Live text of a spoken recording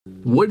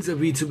What is up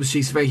YouTube, it's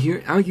Jason right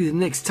here. I'll give you the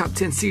next top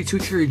 10 secrets to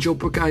ensure your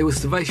jailbroken iOS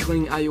device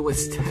running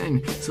iOS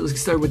 10. So let's get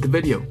started with the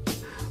video.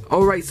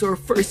 Alright, so our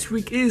first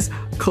tweak is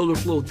Color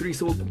Flow 3.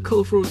 So what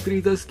Color Flow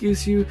 3 does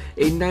gives you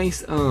a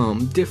nice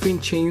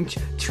different change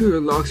to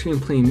your lock screen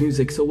playing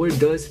music. So what it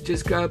does, it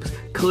just grabs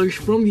colors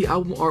from the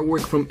album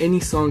artwork from any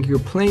song you're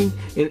playing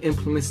and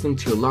implements them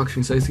to your lock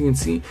screen. So as you can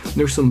see,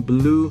 there's some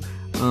blue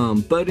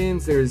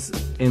buttons, there's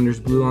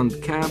blue on the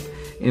cap,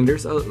 and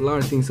there's a lot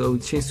of things. So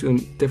change to a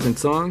different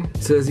song.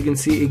 So as you can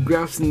see, it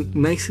grabs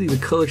nicely the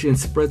colors and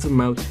spreads them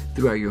out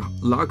throughout your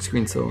lock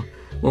screen. So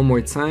one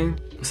more time.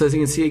 So as you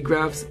can see, it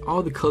grabs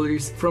all the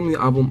colors from the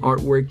album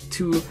artwork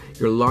to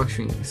your lock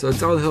screen. So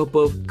it's all the help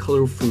of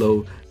Color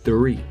Flow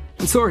 3.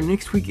 And so our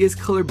next tweak is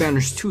Color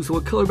Banners 2. So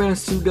what Color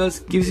Banners 2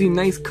 does, gives you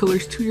nice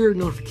colors to your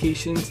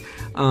notifications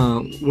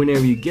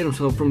whenever you get them.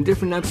 So from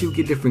different apps you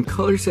get different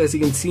colors. So as you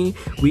can see,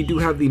 we do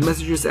have the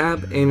Messages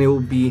app and it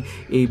will be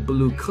a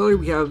blue color.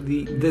 We have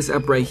this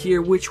app right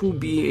here, which will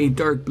be a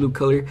dark blue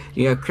color.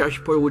 You have Crash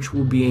Report, which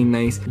will be a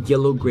nice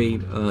yellow gray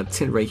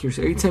tint right here.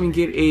 So every time you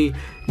get a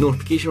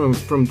notification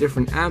from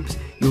different apps,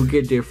 you'll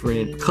get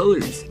different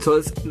colors. So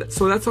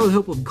that's all the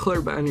help of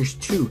Color Banners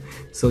 2.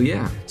 So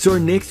yeah. So our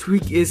next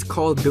tweak is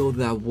called Build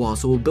That Wall.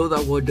 So what Build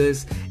That Wall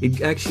does,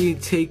 it actually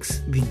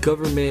takes the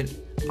government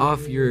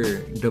off your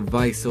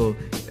device. So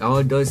all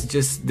it does is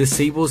just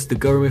disables the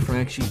government from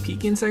actually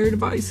peeking inside your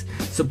device,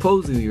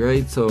 supposedly,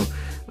 right? So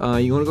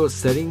you want to go to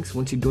settings.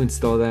 Once you do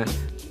install that,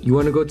 you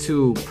want to go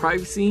to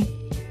privacy.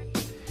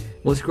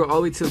 Once you go all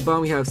the way to the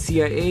bottom, we have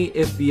CIA,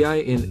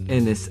 FBI, and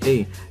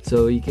NSA.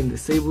 So you can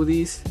disable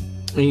these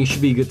and you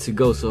should be good to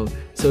go. So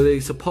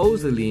they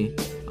supposedly,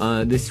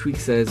 this tweak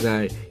says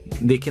that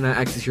they cannot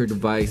access your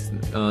device,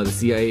 the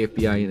CIA,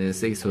 FBI, and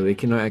NSA, so they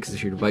cannot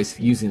access your device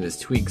using this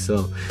tweak.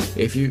 So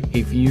if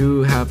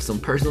you have some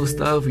personal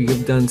stuff,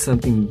 you've done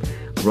something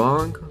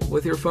wrong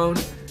with your phone,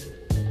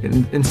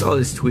 install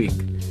this tweak.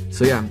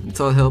 So yeah, it's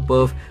all the help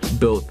of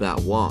Build That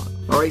Wall.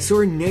 Alright, so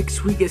our next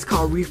tweak is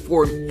called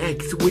Reform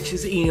X, which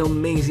is an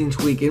amazing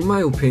tweak in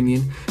my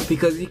opinion,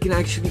 because you can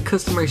actually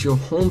customize your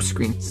home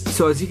screen.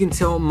 So as you can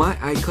tell, my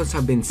icons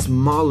have been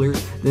smaller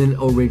than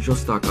original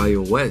stock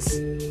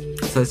iOS.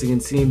 So as you can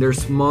see, they're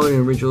smaller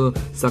than original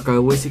stock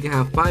iOS. You can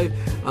have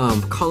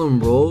 5 column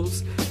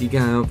rows. You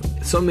can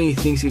have so many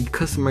things you can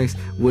customize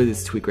with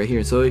this tweak right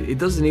here. So it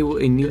does enable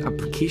a new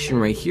application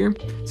right here.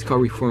 It's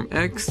called Reform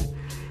X,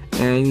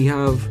 and you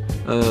have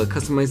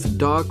customize the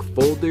dock,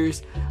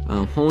 folders,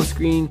 home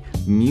screen,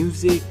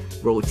 music,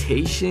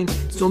 rotation,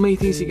 so many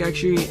things you can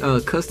actually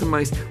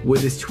customize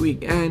with this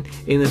tweak. And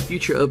in the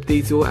future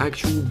updates, it will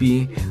actually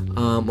be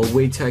a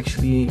way to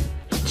actually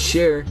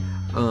share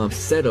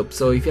setup.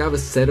 So if you have a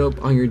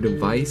setup on your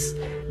device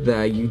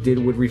that you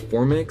did with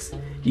ReformX,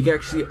 you can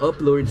actually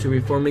upload it to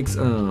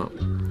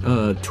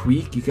ReformX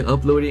tweak. You can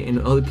upload it and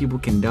other people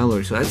can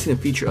download it. So that's in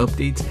the future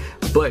updates,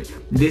 but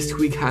this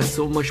tweak has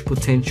so much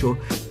potential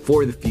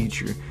for the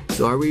future.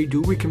 So I really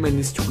do recommend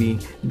this tweak.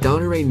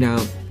 Download it right now.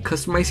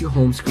 Customize your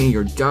home screen,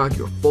 your dock,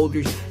 your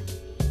folders,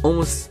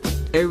 almost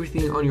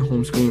everything on your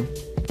home screen.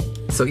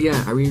 So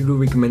yeah, I really do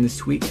recommend this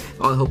tweak.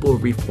 All help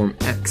of Reform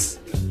X.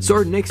 So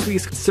our next tweak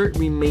is Set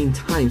Remain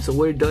Time. So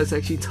what it does,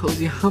 actually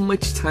tells you how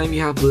much time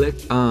you have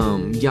left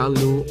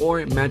Yalu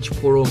or Match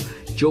Portal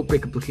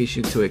jailbreak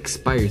application to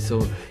expire.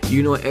 So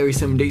you know, every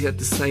 7 days you have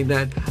to sign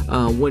that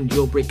one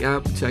jailbreak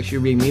app to actually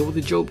re-enable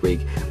the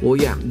jailbreak. Well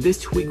yeah,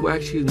 this tweak will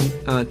actually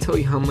tell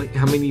you how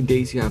many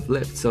days you have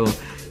left. So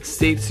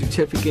saved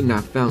certificate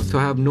not found. So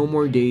I have no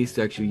more days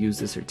to actually use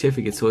the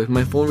certificate. So if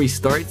my phone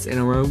restarts and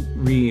I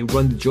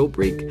rerun the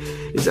jailbreak,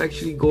 it's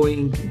actually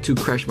going to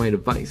crash my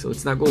device. So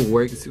it's not going to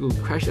work. It's going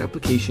to crash the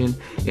application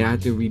and I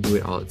have to redo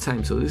it all the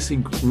time. So this is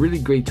a really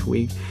great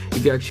tweak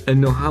if you actually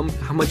know how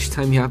much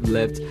time you have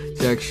left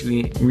to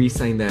actually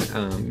re-sign that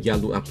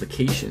Yalu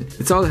application.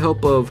 It's all the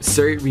help of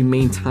Set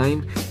Remain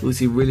Time. It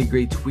was a really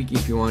great tweak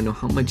if you want to know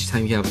how much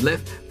time you have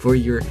left for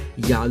your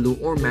Yalu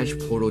or Match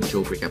Portal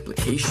jailbreak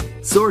application.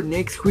 So our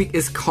next tweak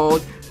is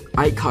called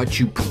I Caught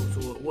You Pro.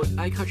 So what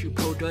I Caught You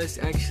Pro does,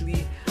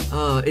 actually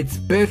it's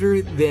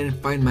better than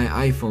Find My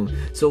iPhone.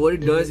 So what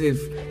it does,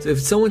 if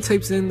someone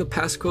types in the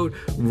passcode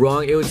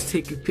wrong, it would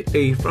take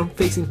a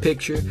front-facing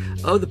picture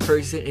of the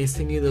person and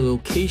send you the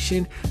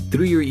location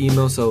through your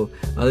email. So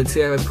let's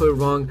say I put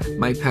wrong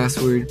my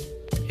password,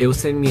 it will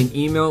send me an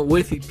email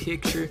with a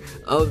picture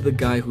of the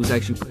guy who's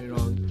actually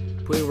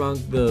putting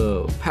wrong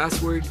the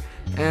password,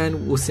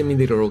 and will send me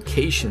the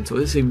location. So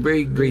this is a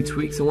very great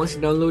tweak. So once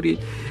you download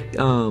it,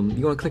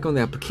 you want to click on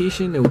the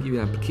application. It will give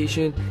you an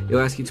application. It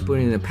will ask you to put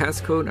in a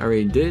passcode. I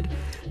already did.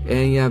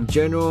 And you have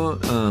general,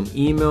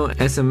 email,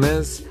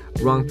 SMS,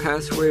 wrong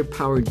password,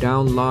 power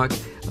down, lock,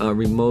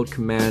 remote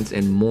commands,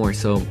 and more.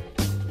 So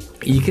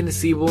you can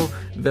disable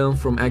them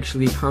from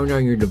actually powering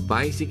down your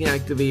device. You can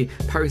activate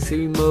pirate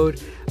saving mode.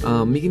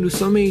 You can do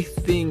so many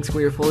things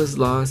when your phone is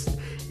lost.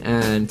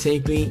 And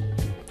technically,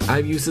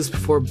 I've used this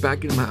before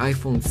back in my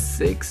iPhone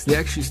 6. They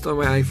actually stole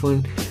my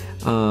iPhone,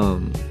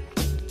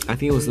 I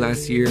think it was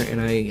last year,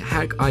 and I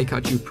had I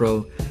Caught You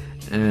Pro,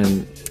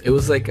 and it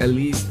was like at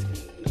least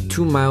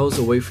 2 miles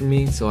away from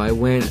me. So I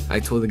went, I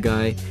told the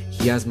guy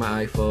he has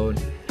my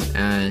iPhone,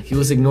 and he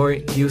was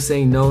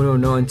saying no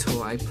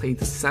until I played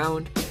the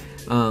sound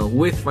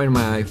with Find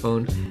My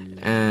iPhone,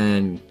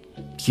 and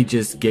he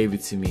just gave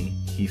it to me.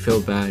 He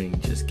felt bad and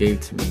he just gave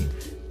it to me.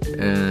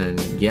 And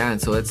yeah,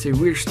 so that's a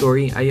weird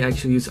story. I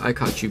actually use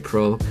iCaught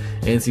Pro,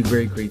 and it's a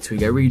very great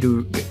tweak. I really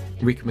do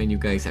recommend you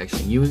guys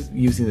actually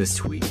using this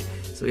tweak.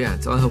 So yeah,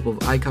 it's all help of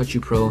iCaught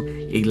Pro,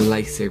 a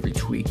lifesaver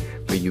tweak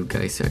for you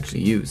guys to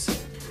actually use.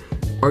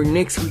 Our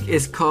next tweak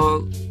is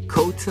called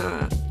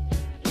Kotak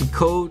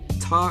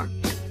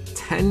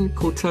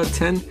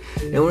 10,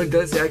 and what it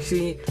does, it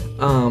actually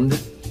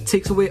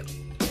takes away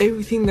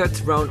everything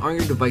that's round on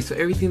your device. So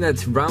everything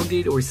that's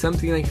rounded or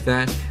something like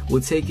that, will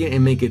take it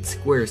and make it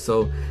square.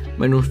 So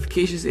my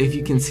notifications, if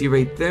you can see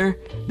right there,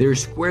 they're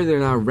square, they're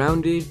not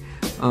rounded.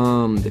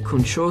 The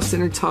control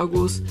center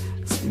toggles,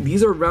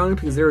 these are rounded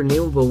because they're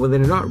enabled, but when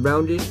they're not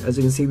rounded, as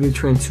you can see, they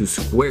turn to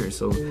square.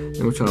 So let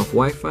me turn off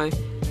Wi-Fi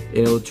and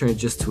it will turn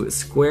just to a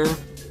square.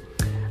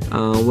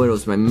 What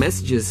else? My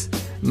messages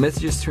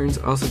turns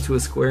also to a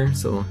square.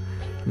 So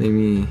let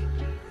me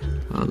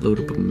load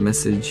up a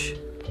message.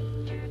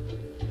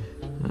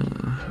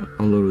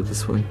 I'll load with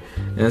this one,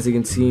 and as you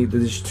can see,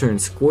 this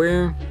turns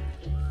square.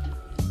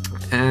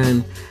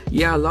 And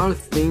yeah, a lot of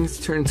things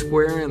turn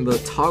square, and the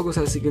toggles,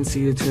 as you can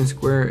see, they turn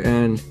square.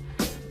 And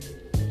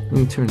let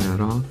me turn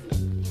that off.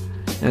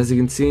 As you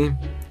can see,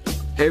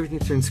 everything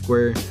turns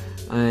square.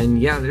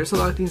 And yeah, there's a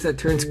lot of things that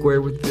turn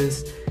square with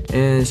this,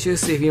 and it's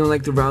just, if you don't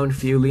like the round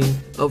feeling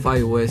of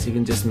iOS, you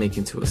can just make it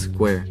into a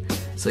square.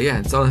 So yeah,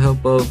 it's all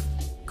help of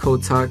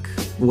Kotak,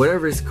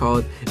 whatever it's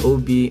called. It will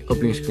be up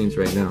on your screens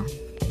right now.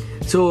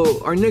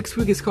 So our next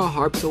tweak is called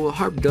Harp. So what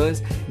Harp does,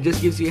 it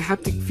just gives you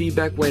haptic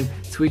feedback when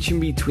switching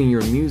between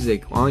your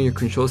music on your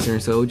control center.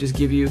 So it will just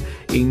give you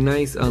a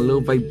nice little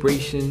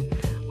vibration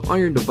on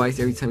your device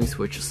every time you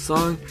switch a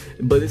song.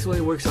 But this only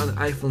works on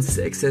iPhone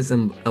 6s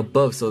and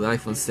above, so the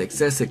iPhone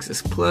 6s,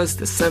 6s Plus,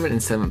 the 7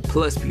 and 7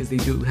 Plus, because they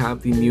do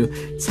have the new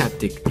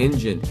Taptic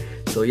engine.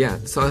 So yeah,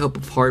 so I help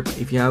with Harp.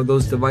 If you have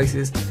those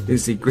devices,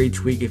 this is a great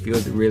tweak. It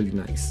feels really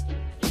nice.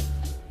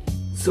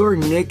 So our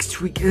next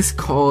tweak is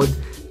called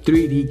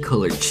 3D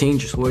color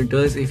change. So what it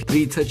does, if you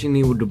 3D touch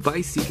enabled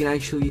device, you can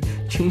actually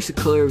change the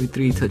color of your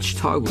 3D touch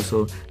toggle.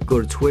 So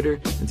go to Twitter,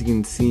 as you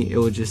can see, it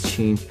will just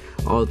change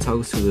all the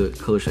toggles to the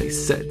colors I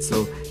set.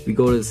 So if we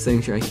go to the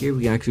settings right here,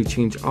 we can actually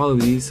change all of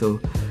these. So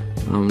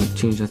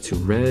change that to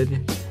red.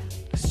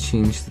 Let's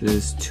change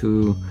this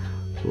to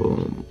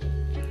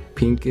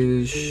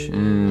pinkish,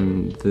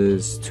 and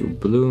this to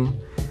blue.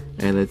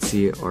 And let's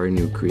see our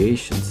new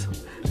creations.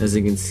 As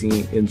you can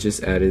see, it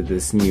just added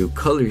this new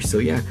color. So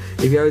yeah,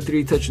 if you have a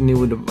 3D touch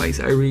enabled device,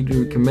 I really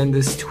do recommend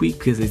this tweak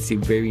because it's a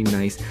very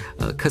nice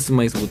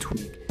customizable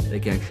tweak that you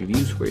can actually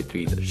use for your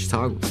 3D touch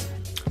toggles.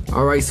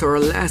 Alright, so our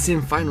last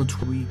and final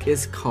tweak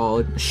is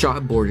called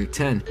Shot Border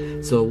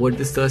 10. So what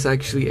this does,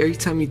 actually, every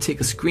time you take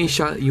a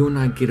screenshot, you will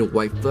not get a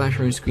white flash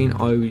on your screen.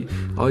 All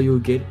you will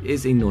get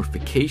is a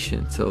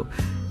notification. So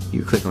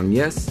you click on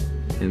yes,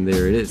 and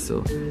there it is.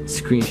 So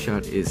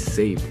screenshot is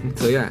saved.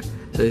 So yeah,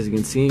 so as you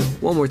can see,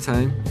 one more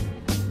time,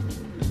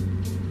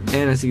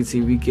 and as you can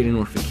see, we get a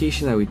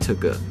notification that we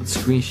took a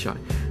screenshot.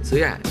 So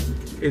yeah,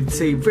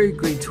 it's a very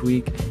great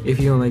tweak if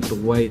you don't like the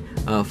white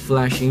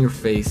flash in your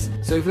face.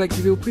 So if you like the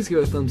video, please give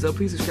it a thumbs up.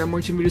 Please subscribe.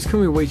 More videos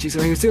coming your way. So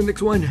I'm here. See you in the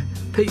next one.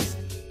 Peace.